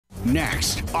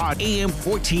Next on AM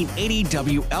 1480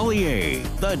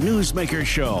 WLEA, the Newsmaker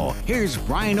Show. Here's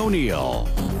Brian O'Neill.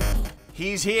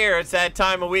 He's here. It's that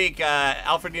time of week.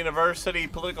 Alfred University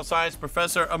political science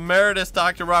professor emeritus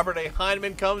Dr. Robert A.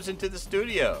 Heineman comes into the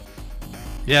studio.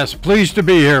 Yes, pleased to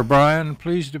be here, Brian.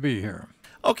 Pleased to be here.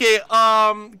 Okay,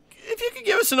 if you could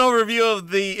give us an overview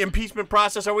of the impeachment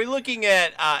process. Are we looking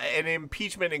at an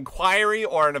impeachment inquiry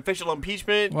or an official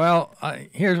impeachment? Well,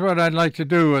 here's what I'd like to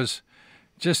do is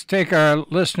just take our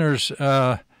listeners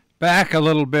back a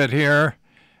little bit here.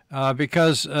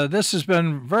 Because this has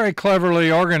been very cleverly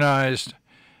organized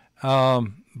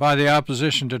by the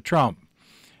opposition to Trump.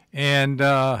 And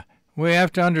we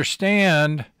have to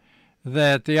understand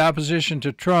that the opposition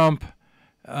to Trump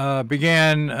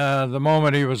began the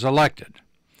moment he was elected.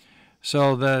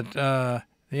 So that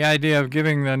the idea of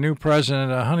giving the new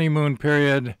president a honeymoon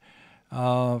period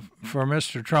for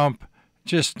Mr. Trump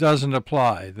just doesn't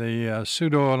apply. The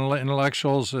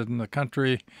pseudo-intellectuals in the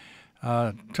country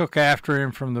took after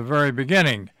him from the very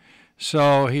beginning.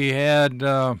 So he had,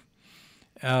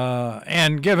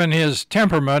 and given his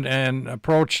temperament and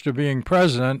approach to being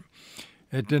president,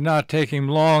 it did not take him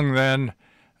long then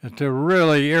to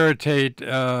really irritate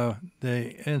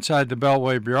the inside the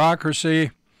Beltway bureaucracy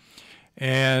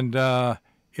and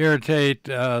irritate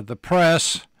the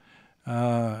press,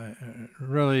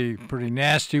 really pretty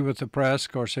nasty with the press.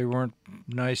 Of course, they weren't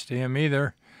nice to him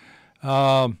either.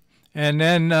 And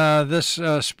then this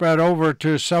spread over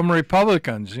to some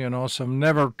Republicans, some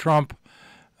never-Trump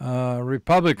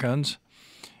Republicans.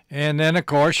 And then, of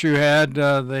course, you had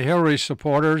the Hillary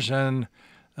supporters and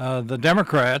the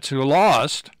Democrats who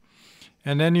lost.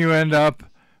 And then you end up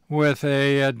with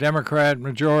a Democrat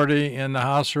majority in the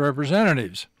House of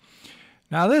Representatives.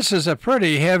 Now, this is a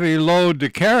pretty heavy load to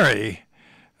carry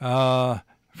for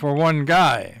one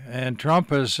guy. And Trump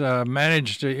has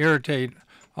managed to irritate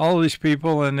all these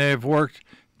people, and they've worked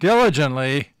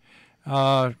diligently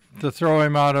to throw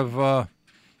him out of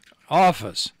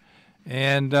office.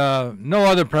 And no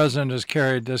other president has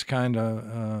carried this kind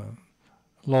of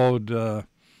load.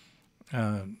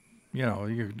 No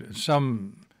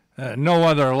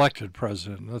other elected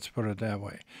president. Let's put it that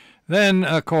way. Then,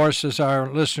 of course, as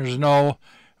our listeners know,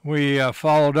 we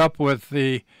followed up with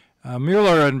the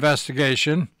Mueller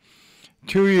investigation.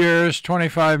 2 years,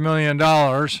 $25 million.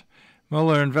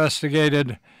 Mueller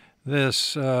investigated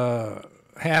this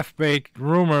half-baked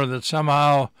rumor that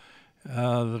somehow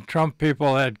the Trump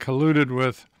people had colluded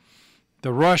with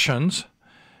the Russians,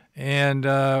 and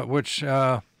which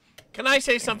can I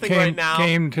say something right now?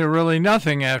 Came to really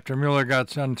nothing after Mueller got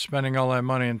done spending all that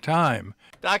money and time.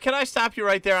 Can I stop you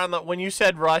right there on when you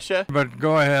said Russia? But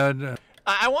go ahead.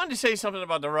 I wanted to say something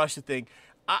about the Russia thing.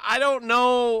 I don't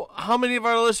know how many of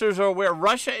our listeners are aware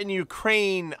Russia and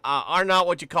Ukraine are not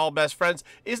what you call best friends.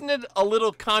 Isn't it a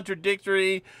little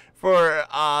contradictory for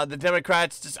the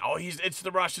Democrats to say, it's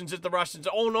the Russians,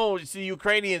 oh no, it's the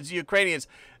Ukrainians. It's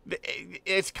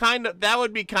that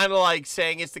would be kind of like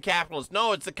saying it's the capitalists.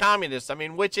 No, it's the communists. I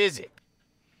mean, which is it?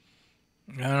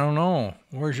 I don't know.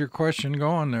 Where's your question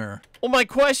going there? Well, my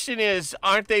question is,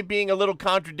 aren't they being a little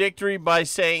contradictory by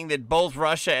saying that both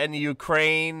Russia and the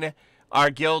Ukraine are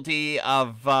guilty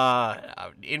of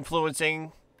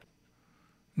influencing?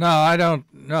 No, I don't.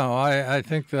 No, I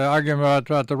think the argument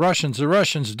about the Russians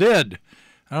did.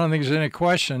 I don't think there's any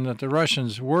question that the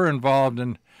Russians were involved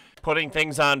in putting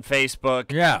things on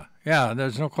Facebook. Yeah,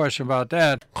 there's no question about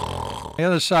that. The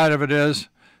other side of it is,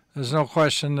 there's no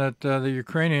question that the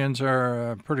Ukrainians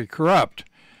are pretty corrupt,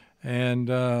 and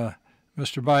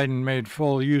Mr. Biden made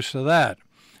full use of that.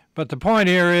 But the point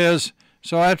here is,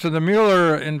 so after the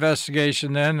Mueller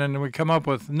investigation then, and we come up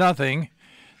with nothing,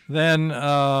 then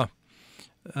the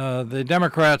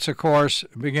Democrats, of course,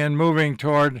 began moving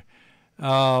toward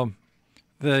the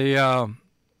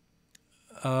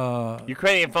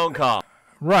Ukrainian phone call.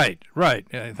 Right.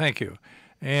 Thank you.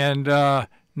 And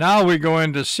now we go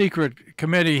into secret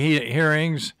committee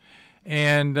hearings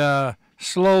and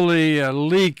slowly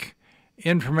leak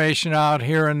information out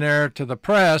here and there to the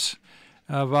press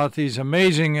about these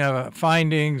amazing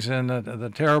findings and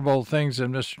the terrible things that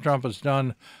Mr. Trump has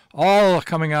done, all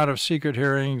coming out of secret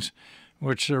hearings,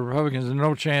 which the Republicans have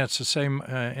no chance to say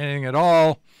anything at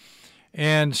all.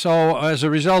 And so as a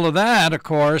result of that, of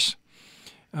course,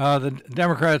 the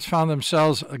Democrats found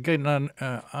themselves getting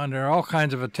under all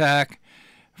kinds of attack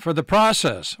for the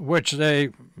process, which they,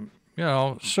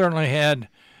 certainly had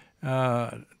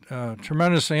a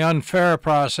tremendously unfair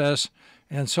process.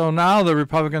 And so now the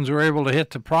Republicans were able to hit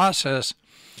the process,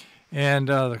 and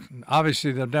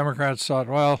obviously the Democrats thought,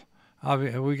 well,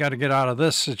 we got to get out of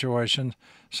this situation.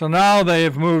 So now they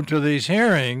have moved to these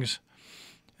hearings,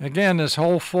 again, this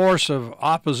whole force of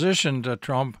opposition to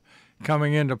Trump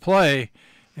coming into play,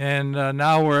 and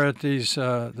now we're at these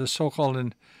the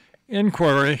so-called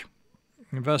inquiry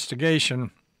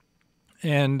investigation,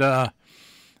 and the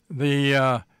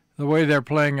way they're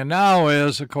playing it now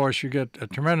is, of course, you get a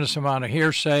tremendous amount of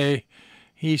hearsay,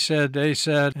 he said, they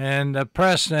said, and the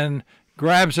press then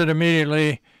grabs it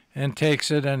immediately and takes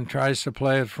it and tries to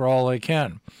play it for all they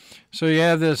can. So you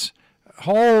have this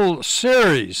whole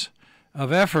series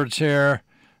of efforts here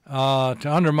to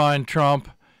undermine Trump,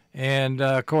 and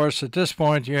of course, at this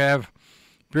point, you have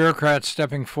bureaucrats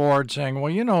stepping forward saying, well,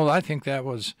 you know, I think that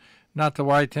was not the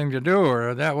right thing to do,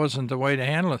 or that wasn't the way to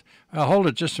handle it. Hold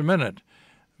it just a minute.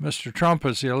 Mr. Trump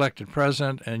is the elected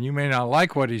president, and you may not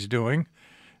like what he's doing,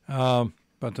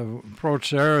 but the approach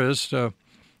there is to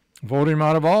vote him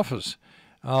out of office,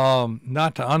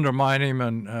 not to undermine him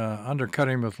and undercut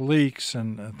him with leaks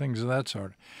and things of that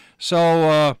sort.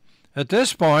 So at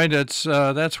this point, it's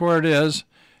that's where it is,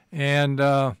 and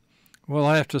we'll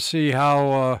have to see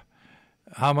how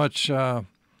much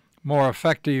more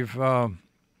effective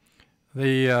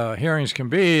the hearings can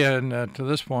be. And to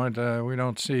this point, we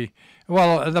don't see.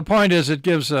 Well, the point is, it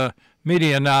gives the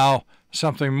media now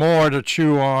something more to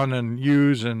chew on and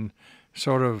use and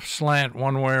sort of slant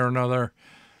one way or another.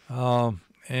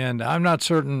 And I'm not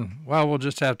certain. Well, we'll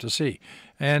just have to see.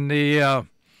 And the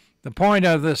point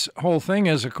of this whole thing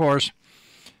is, of course,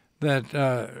 that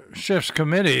Schiff's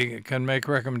committee can make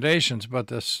recommendations, but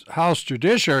this House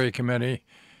Judiciary Committee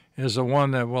is the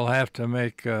one that will have to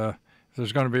make, if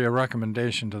there's going to be a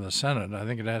recommendation to the Senate, I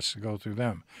think it has to go through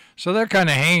them. So they're kind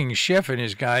of hanging Schiff and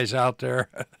his guys out there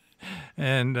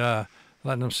and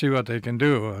letting them see what they can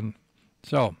do. And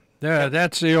so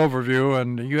that's the overview.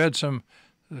 And you had some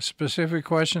specific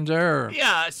questions there? Or?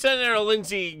 Yeah, Senator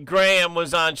Lindsey Graham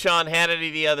was on Sean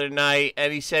Hannity the other night,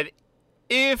 and he said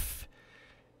any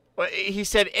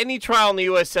trial in the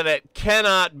U.S. Senate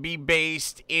cannot be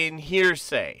based in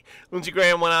hearsay. Lindsey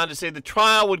Graham went on to say the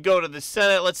trial would go to the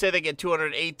Senate. Let's say they get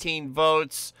 218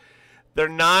 votes. They're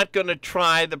not going to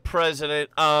try the president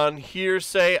on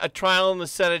hearsay. A trial in the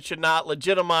Senate should not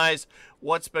legitimize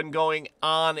what's been going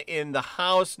on in the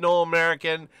House. No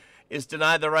American is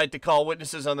denied the right to call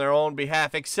witnesses on their own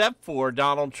behalf except for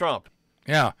Donald Trump.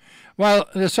 Yeah. Well,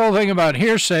 this whole thing about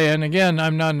hearsay, and again,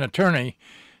 I'm not an attorney,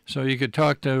 so you could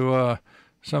talk to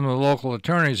some of the local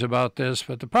attorneys about this.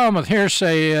 But the problem with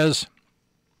hearsay is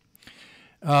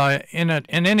in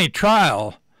any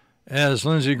trial, as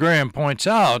Lindsey Graham points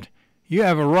out, you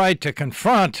have a right to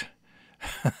confront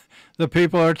the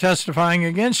people who are testifying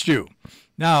against you.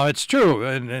 Now, it's true.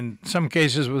 In some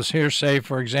cases with hearsay,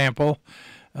 for example,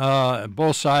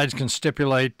 both sides can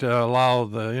stipulate to allow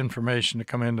the information to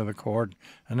come into the court,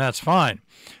 and that's fine.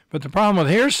 But the problem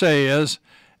with hearsay is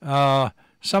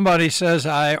somebody says,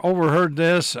 I overheard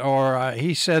this, or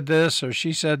he said this, or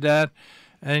she said that,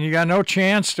 and you got no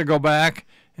chance to go back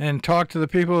and talk to the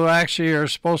people who actually are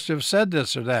supposed to have said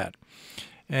this or that.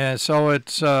 And so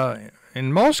it's,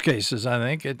 in most cases, I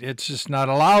think, it's just not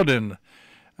allowed in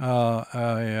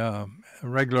a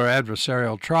regular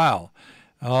adversarial trial.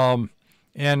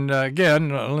 And again,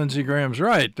 Lindsey Graham's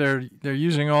right. They're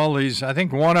using all these. I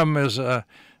think one of them is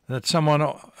that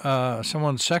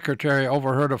someone's secretary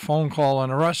overheard a phone call in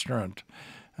a restaurant.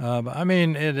 I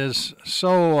mean, it is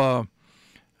so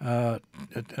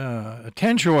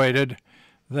attenuated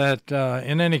that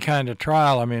in any kind of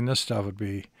trial, I mean, this stuff would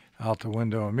be out the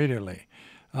window immediately.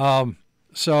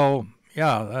 So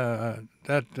yeah,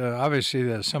 that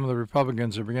obviously some of the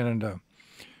Republicans are beginning to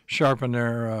sharpen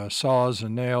their saws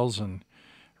and nails and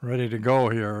ready to go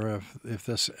here if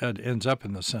this ends up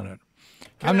in the Senate.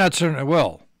 I'm not certain it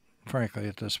will, frankly,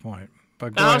 at this point.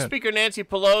 But now, Speaker Nancy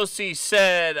Pelosi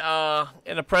said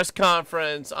in a press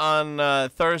conference on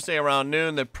Thursday around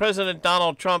noon that President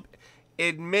Donald Trump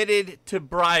admitted to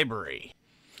bribery.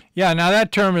 Yeah, now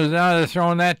that term is, now they're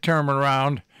throwing that term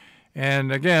around.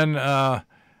 And again,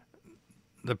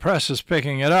 the press is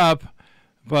picking it up.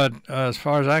 But as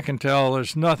far as I can tell,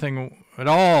 there's nothing at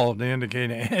all to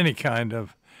indicate any kind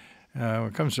of, when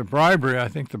it comes to bribery, I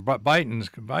think the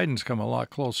Biden's come a lot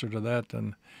closer to that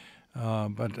than,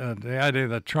 but the idea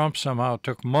that Trump somehow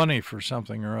took money for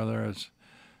something or other is,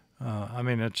 I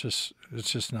mean, it's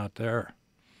just not there.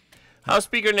 House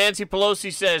Speaker Nancy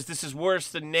Pelosi says this is worse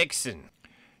than Nixon.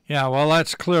 Yeah, well,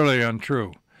 that's clearly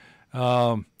untrue.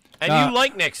 And you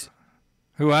like Nixon.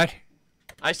 Who, what?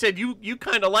 I said you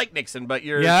kind of like Nixon, but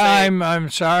you're saying... I'm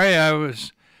sorry. I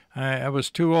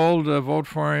was too old to vote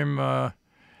for him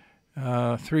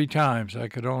 3 times. I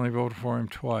could only vote for him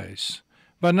twice.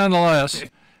 But nonetheless,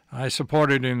 I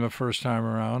supported him the first time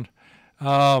around.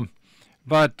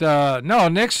 But no,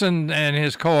 Nixon and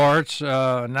his cohorts,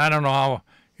 and I don't know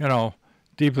how,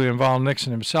 deeply involved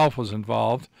Nixon himself was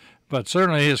involved, but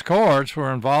certainly his cohorts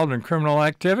were involved in criminal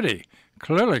activity,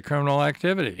 clearly criminal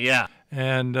activity. Yeah.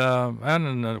 And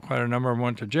quite a number of them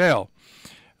went to jail.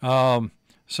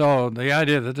 So the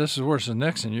idea that this is worse than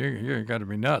Nixon, you got to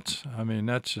be nuts. I mean,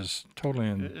 that's just totally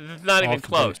it's not even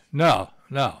close. No.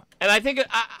 And I think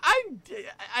I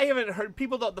haven't heard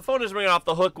people. The phone is ringing off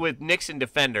the hook with Nixon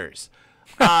defenders,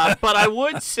 but I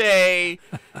would say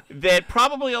that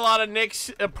probably a lot of the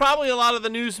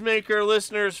Newsmaker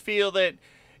listeners feel that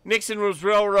Nixon was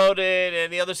railroaded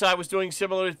and the other side was doing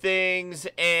similar things,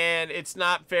 and it's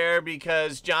not fair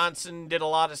because Johnson did a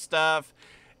lot of stuff.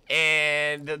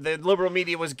 And the liberal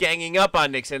media was ganging up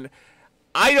on Nixon.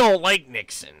 I don't like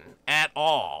Nixon at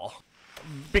all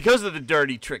because of the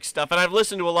dirty trick stuff. And I've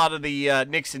listened to a lot of the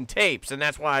Nixon tapes, and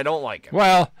that's why I don't like him.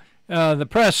 Well, the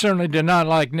press certainly did not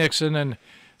like Nixon. And,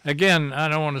 again, I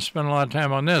don't want to spend a lot of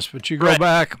time on this, but you go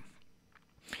back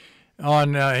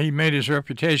on he made his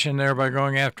reputation there by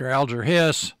going after Alger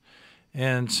Hiss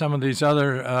and some of these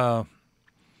other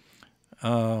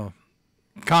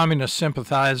communist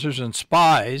sympathizers and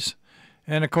spies,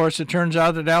 and of course it turns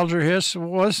out that Alger Hiss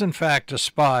was in fact a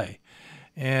spy,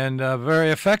 and a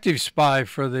very effective spy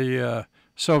for the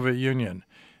Soviet Union.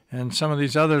 And some of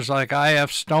these others like I.F.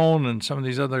 Stone and some of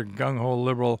these other gung-ho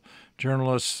liberal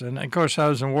journalists, and of course I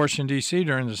was in Washington, D.C.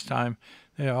 during this time,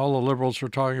 all the liberals were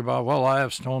talking about, well,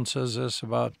 I.F. Stone says this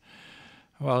about,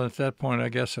 well, at that point I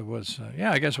guess it was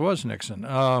Nixon.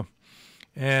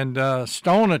 And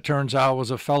Stone, it turns out,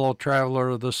 was a fellow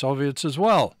traveler of the Soviets as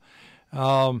well.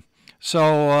 And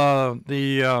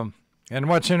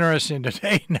what's interesting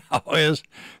today now is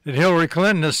that Hillary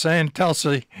Clinton is saying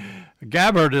Tulsi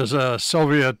Gabbard is a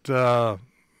Soviet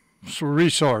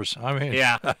resource. I mean,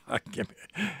 yeah. Give me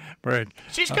a break.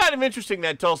 She's kind of interesting,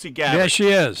 that Tulsi Gabbard. Yeah, she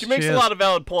is. She makes a lot of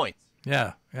valid points.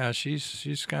 Yeah,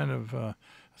 she's kind of a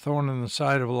thorn in the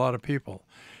side of a lot of people.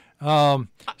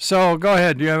 So go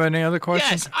ahead. Do you have any other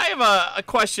questions? Yes, I have a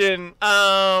question.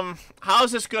 How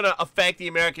is this going to affect the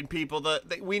American people?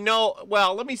 We know.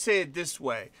 Well, let me say it this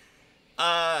way: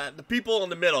 the people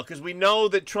in the middle, because we know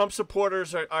that Trump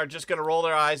supporters are just going to roll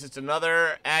their eyes. It's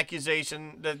another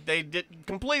accusation that they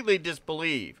completely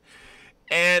disbelieve,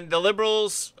 and the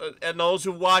liberals and those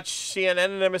who watch CNN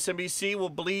and MSNBC will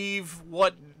believe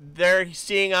what they're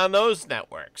seeing on those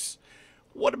networks.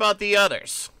 What about the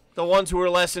others? The ones who are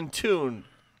less in tune?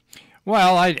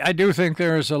 Well, I do think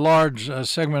there is a large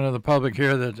segment of the public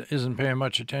here that isn't paying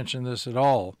much attention to this at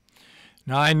all.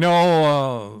 Now, I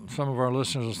know some of our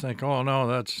listeners will think, oh,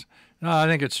 no, I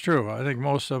think it's true. I think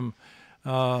most of them,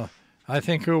 I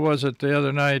think, who was it the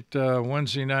other night,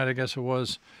 Wednesday night, I guess it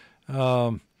was,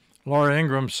 Laura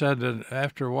Ingraham said that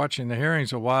after watching the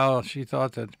hearings a while, she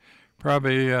thought that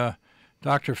probably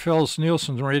Dr. Phil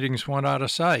Nielsen's ratings went out of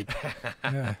sight.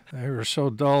 Yeah, they were so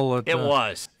dull. That, it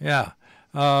was. Yeah.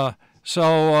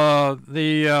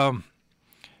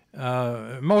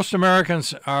 Most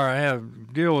Americans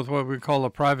deal with what we call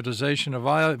the privatization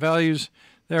of values.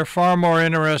 They're far more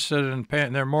interested in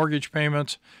paying their mortgage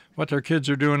payments, what their kids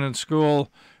are doing in school,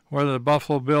 whether the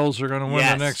Buffalo Bills are going to win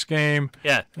the next game.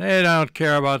 Yeah. They don't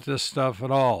care about this stuff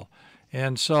at all.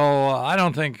 And so I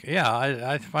don't think,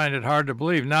 I find it hard to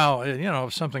believe. Now,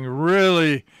 if something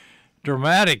really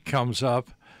dramatic comes up,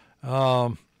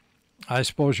 I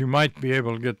suppose you might be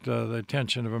able to get the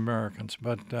attention of Americans.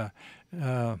 But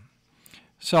I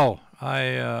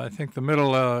think the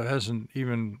middle hasn't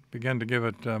even begun to give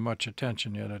it much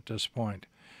attention yet at this point.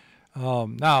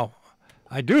 Now,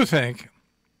 I do think,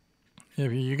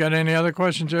 if you got any other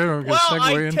questions there? Well,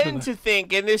 I tend to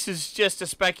think, and this is just a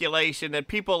speculation, that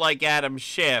people like Adam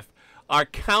Schiff are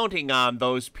counting on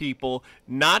those people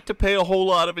not to pay a whole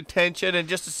lot of attention and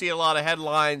just to see a lot of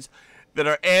headlines that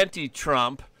are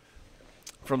anti-Trump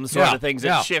from the sort of things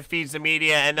that Schiff feeds the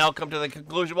media, and they'll come to the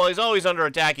conclusion, well, he's always under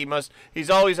attack, he's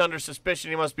always under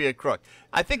suspicion, he must be a crook.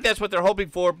 I think that's what they're hoping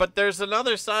for, but there's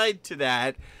another side to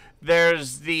that.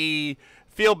 There's the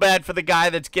feel bad for the guy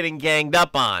that's getting ganged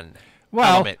up on.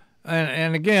 Well,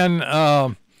 and again,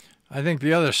 I think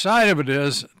the other side of it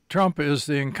is Trump is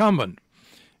the incumbent,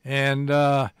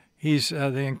 and he's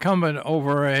the incumbent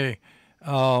over a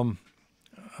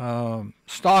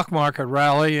stock market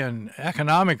rally and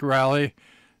economic rally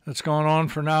that's going on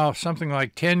for now something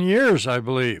like 10 years, I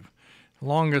believe. The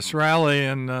longest rally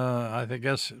in, I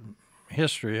guess,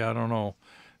 history. I don't know.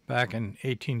 Back in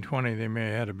 1820, they may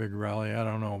have had a big rally. I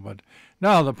don't know. But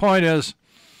no, the point is,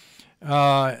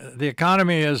 the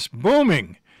economy is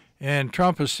booming, and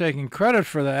Trump is taking credit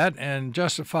for that, and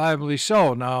justifiably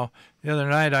so. Now, the other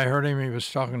night I heard him. He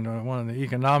was talking to one of the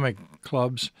economic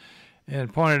clubs,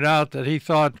 and pointed out that he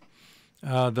thought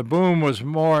the boom was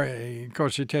more. Of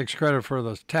course, he takes credit for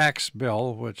the tax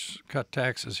bill, which cut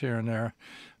taxes here and there,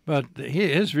 but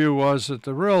his view was that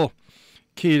the real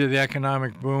key to the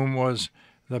economic boom was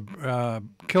the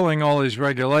killing all these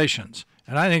regulations.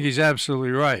 And I think he's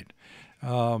absolutely right.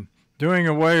 Doing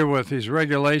away with these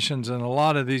regulations in a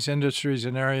lot of these industries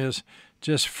and areas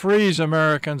just frees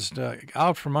Americans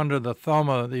out from under the thumb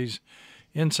of these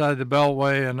inside the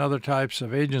Beltway and other types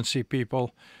of agency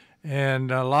people,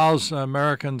 and allows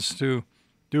Americans to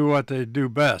do what they do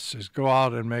best, is go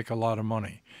out and make a lot of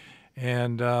money.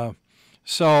 And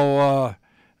he's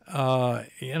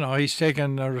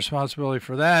taken responsibility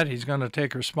for that. He's going to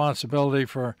take responsibility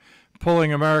for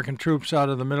pulling American troops out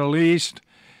of the Middle East.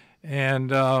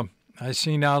 And I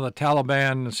see now the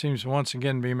Taliban seems to once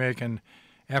again be making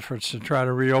efforts to try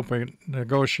to reopen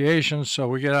negotiations. So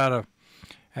we get out of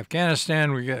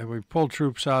Afghanistan, we pull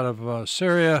troops out of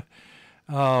Syria.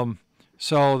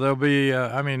 So there'll be,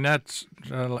 that's,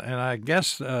 and I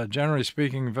guess generally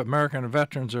speaking, American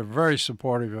veterans are very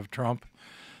supportive of Trump.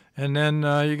 And then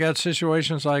you got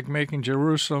situations like making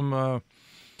Jerusalem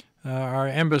our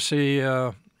embassy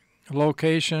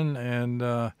location, and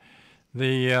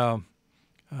the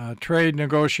trade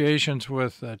negotiations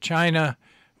with China,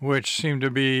 which seem to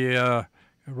be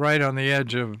right on the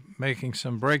edge of making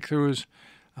some breakthroughs.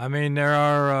 I mean, there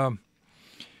are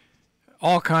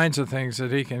all kinds of things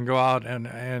that he can go out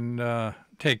and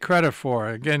take credit for.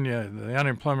 Again, the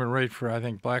unemployment rate for, I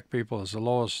think, black people is the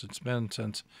lowest it's been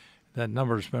since that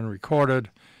number's been recorded.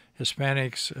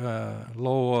 Hispanics,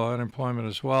 low unemployment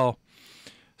as well.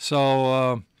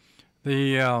 So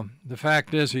the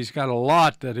fact is he's got a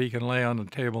lot that he can lay on the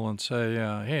table and say,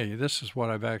 hey, this is what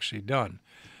I've actually done.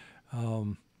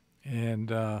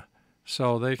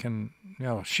 So they can,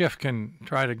 Schiff can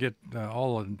try to get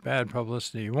all the bad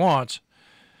publicity he wants.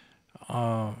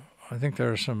 I think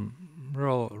there are some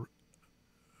real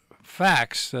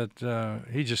facts that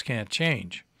he just can't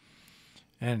change.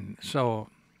 And so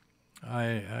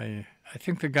I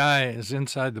think the guy is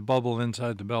inside the bubble,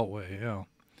 inside the Beltway,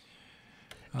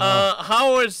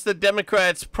 how is the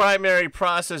Democrats' primary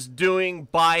process doing?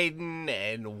 Biden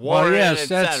and Warren, well, yes,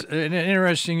 that's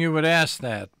interesting you would ask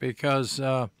that, because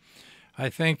I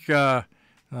think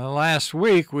last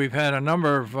week we've had a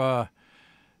number of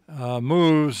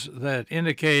moves that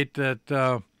indicate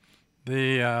that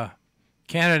the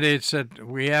candidates that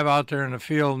we have out there in the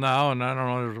field now, and I don't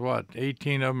know, there's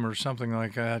 18 of them or something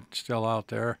like that still out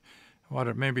there.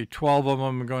 Maybe 12 of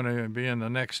them are going to be in the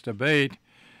next debate.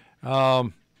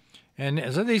 And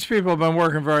so these people have been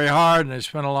working very hard, and they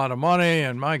spend a lot of money,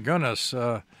 and my goodness,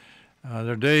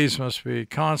 their days must be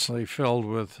constantly filled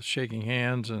with shaking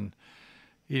hands and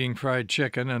eating fried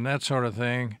chicken and that sort of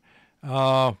thing.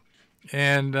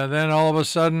 And then all of a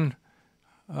sudden,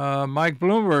 Mike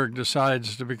Bloomberg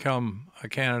decides to become a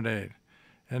candidate.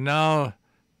 And now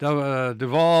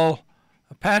Deval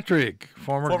Patrick,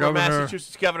 former governor,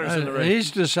 Massachusetts governor's in the race.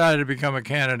 He's decided to become a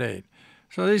candidate.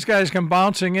 So these guys come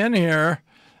bouncing in here,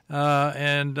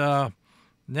 and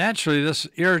naturally this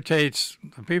irritates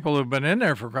the people who've been in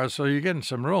there for quite. So you're getting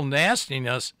some real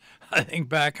nastiness, I think,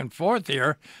 back and forth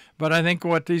here. But I think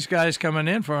what these guys coming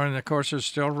in for, and of course there's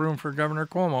still room for Governor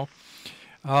Cuomo,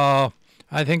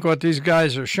 I think what these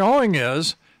guys are showing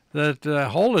is that,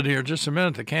 hold it here just a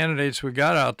minute, the candidates we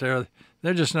got out there,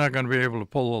 they're just not going to be able to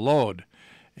pull the load.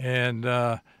 And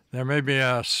there may be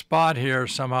a spot here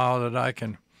somehow that I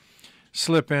can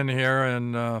slip in here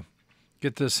and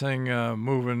get this thing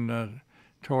moving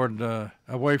toward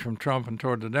away from Trump and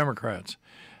toward the Democrats.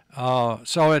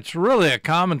 So it's really a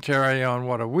commentary on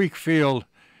what a weak field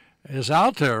is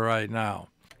out there right now.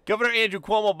 Governor Andrew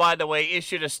Cuomo, by the way,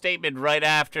 issued a statement right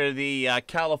after the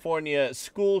California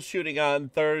school shooting on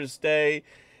Thursday,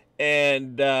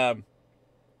 and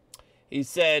he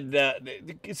said,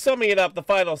 summing it up, the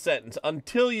final sentence,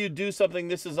 "Until you do something,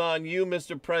 this is on you,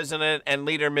 Mr. President and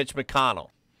Leader Mitch McConnell."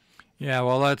 Yeah,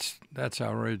 well, that's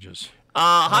outrageous.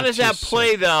 How does that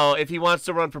play, though, if he wants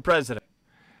to run for president?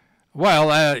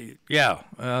 Well,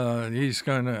 he's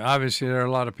going to, obviously there are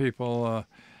a lot of people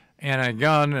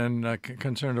anti-gun and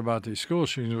concerned about these school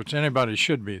shootings, which anybody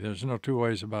should be. There's no two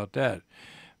ways about that.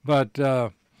 But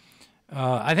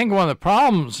I think one of the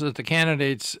problems that the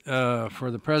candidates for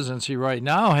the presidency right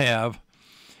now have,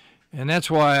 and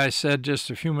that's why I said just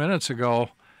a few minutes ago,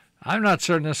 I'm not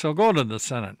certain this will go to the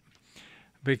Senate.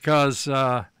 Because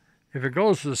if it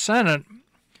goes to the Senate,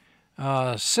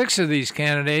 6 of these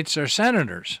candidates are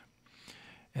senators.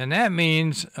 And that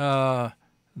means they're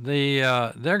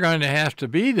going to have to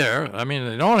be there. I mean,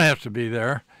 they don't have to be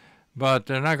there, but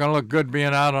they're not going to look good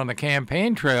being out on the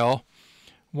campaign trail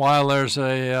while there's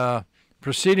a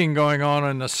proceeding going on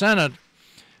in the Senate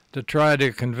to try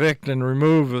to convict and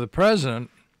remove the president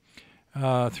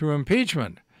through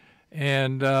impeachment.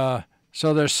 And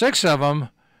so there's 6 of them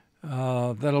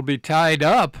that'll be tied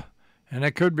up, and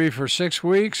it could be for 6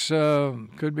 weeks,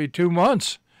 could be 2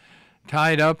 months,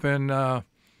 tied up in a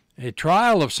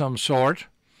trial of some sort,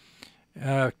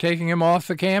 taking him off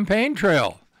the campaign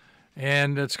trail.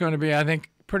 And it's going to be, I think,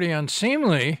 pretty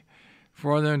unseemly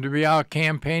for them to be out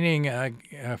campaigning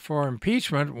for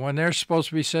impeachment when they're supposed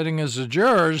to be sitting as the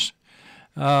jurors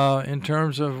in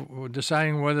terms of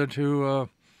deciding whether to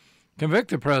convict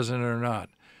the president or not.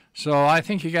 So I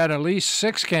think you got at least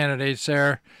 6 candidates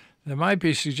there that might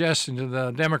be suggesting to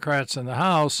the Democrats in the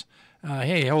House,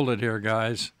 hey, hold it here,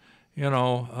 guys.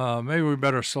 Maybe we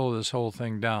better slow this whole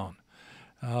thing down.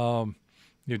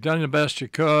 You've done the best you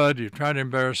could. You've tried to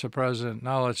embarrass the president.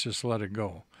 Now let's just let it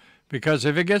go. Because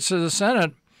if it gets to the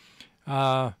Senate,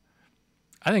 I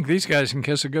think these guys can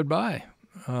kiss it goodbye.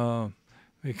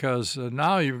 Because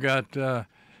now you've got,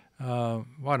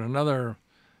 another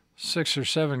 6 or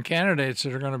 7 candidates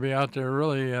that are going to be out there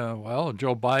really,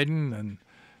 Joe Biden and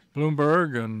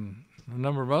Bloomberg and a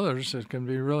number of others that can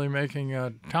be really making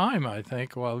time, I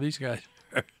think, while these guys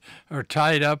are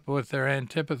tied up with their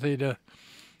antipathy to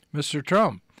Mr.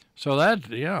 Trump. So that's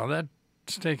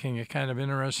taking a kind of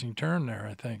interesting turn there,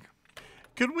 I think.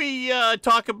 Could we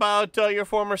talk about your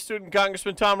former student,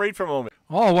 Congressman Tom Reed, for a moment?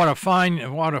 Oh, what a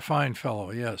fine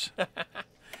fellow, yes.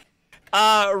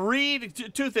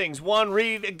 Reed, 2 things. One,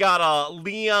 Reed got a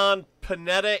Leon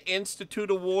Panetta Institute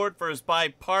Award for his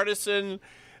bipartisan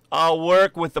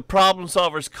work with the Problem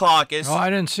Solvers Caucus. Oh, I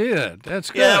didn't see that.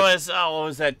 That's good. Yeah, what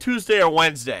was that, Tuesday or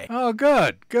Wednesday? Oh,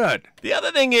 good. The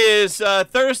other thing is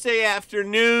Thursday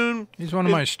afternoon. He's one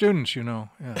of my students, Yeah.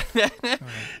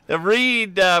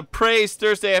 Reed praised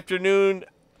Thursday afternoon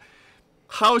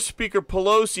House Speaker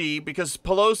Pelosi because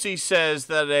Pelosi says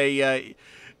that a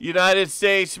United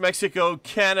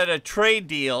States-Mexico-Canada trade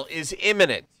deal is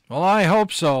imminent. Well, I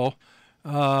hope so,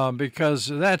 because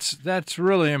that's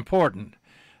really important.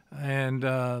 And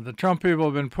the Trump people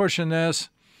have been pushing this,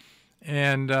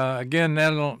 and again,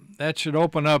 that should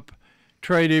open up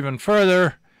trade even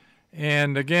further,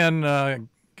 and again,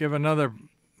 give another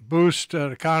boost to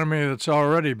the economy that's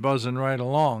already buzzing right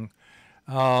along.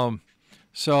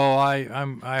 So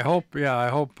I hope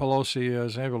Pelosi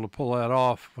is able to pull that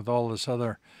off with all this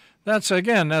other. That's one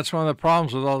of the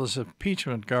problems with all this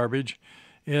impeachment garbage,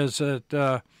 is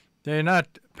that they're not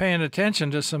paying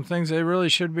attention to some things they really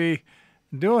should be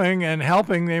doing and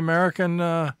helping the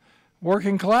American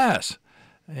working class.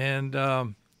 And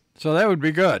so that would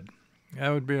be good.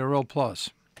 That would be a real plus.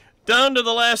 Down to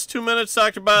the last 2 minutes,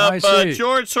 talked about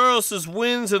George Soros'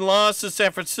 wins and losses: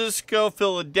 San Francisco,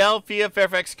 Philadelphia,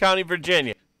 Fairfax County,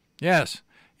 Virginia. Yes.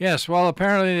 Well,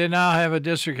 apparently they now have a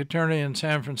district attorney in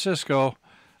San Francisco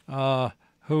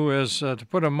who is, to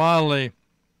put it mildly,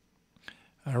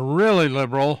 really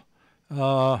liberal.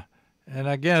 And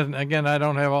again, I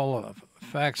don't have all the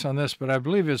facts on this, but I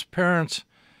believe his parents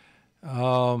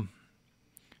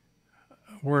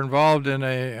were involved in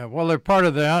they're part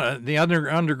of the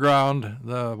underground,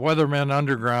 the Weathermen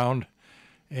Underground,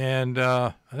 and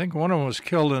I think one of them was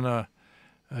killed in a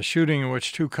shooting in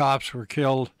which 2 cops were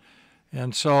killed.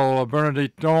 And so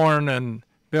Bernadette Dorn and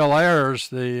Bill Ayers,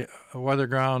 the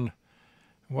Weathermen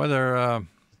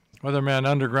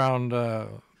Underground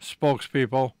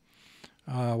spokespeople,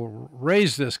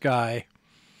 raised this guy,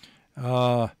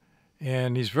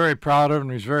 and he's very proud of him.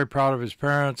 He's very proud of his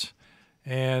parents,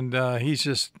 and he's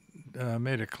just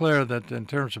made it clear that in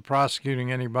terms of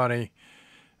prosecuting anybody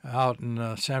out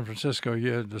in San Francisco,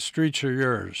 the streets are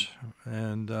yours.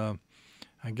 And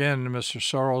again, Mr.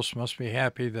 Soros must be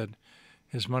happy that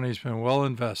his money's been well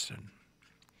invested.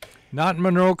 Not in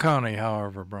Monroe County,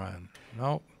 however, Brian.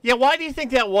 No. Yeah, why do you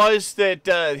think that was, that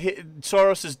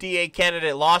Soros' DA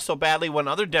candidate lost so badly when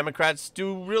other Democrats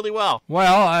do really well?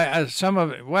 Well,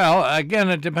 again,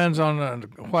 it depends on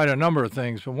quite a number of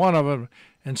things. But one of them,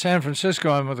 in San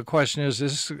Francisco, the question is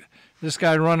this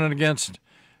guy running against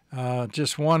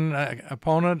just one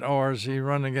opponent, or is he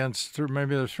running against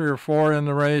maybe there's 3 or 4 in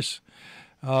the race?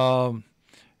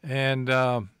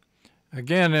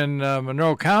 Again, in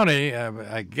Monroe County,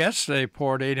 I guess they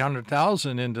poured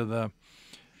 $800,000 into the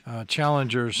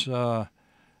challengers'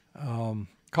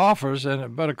 coffers,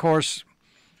 but of course,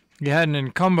 you had an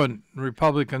incumbent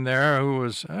Republican there who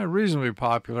was reasonably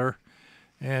popular,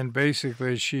 and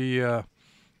basically she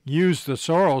used the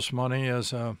Soros money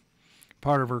as a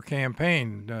part of her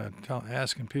campaign,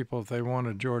 asking people if they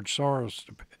wanted George Soros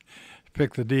to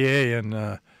pick the DA in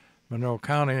Monroe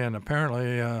County, and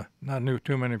apparently not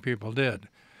too many people did.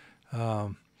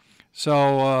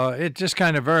 So it just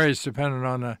kind of varies depending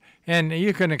on the, and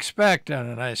you can expect,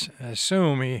 and I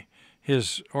assume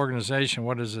his organization,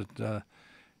 what is it, the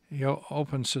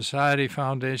Open Society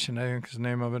Foundation, I think is the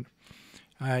name of it.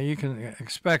 You can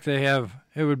expect it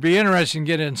would be interesting to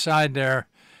get inside there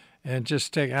and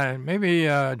just take, maybe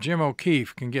Jim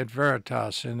O'Keefe can get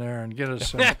Veritas in there and get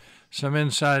us some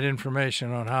inside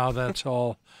information on how that's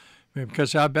all,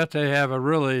 because I bet they have a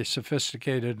really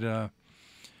sophisticated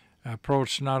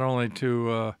approach not only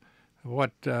to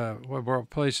what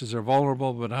places are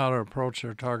vulnerable, but how to approach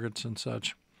their targets and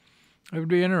such. It would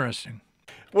be interesting.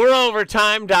 We're over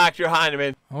time, Dr.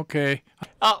 Heineman. Okay.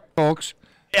 Folks.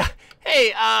 Yeah.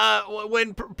 Hey,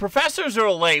 when professors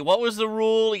are late, what was the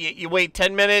rule? You wait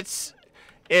 10 minutes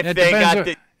if It they depends got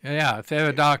the... Yeah, if they have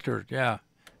a doctorate, yeah.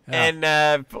 And,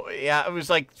 it was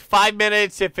like 5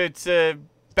 minutes if it's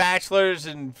bachelor's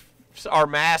or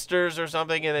master's or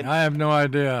something. And then, I have no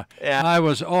idea. Yeah. I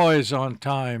was always on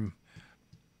time.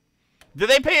 Do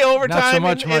they pay overtime? Not so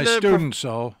much in my the students,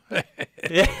 though.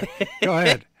 Go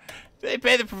ahead. Do they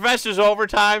pay the professors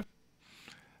overtime?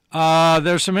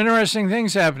 There's some interesting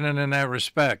things happening in that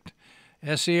respect.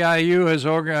 SEIU has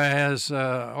organized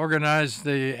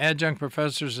the adjunct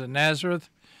professors at Nazareth,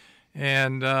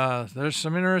 and there's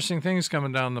some interesting things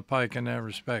coming down the pike in that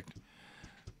respect.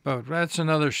 But that's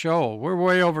another show. We're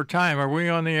way over time. Are we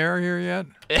on the air here yet?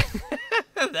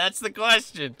 That's the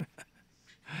question.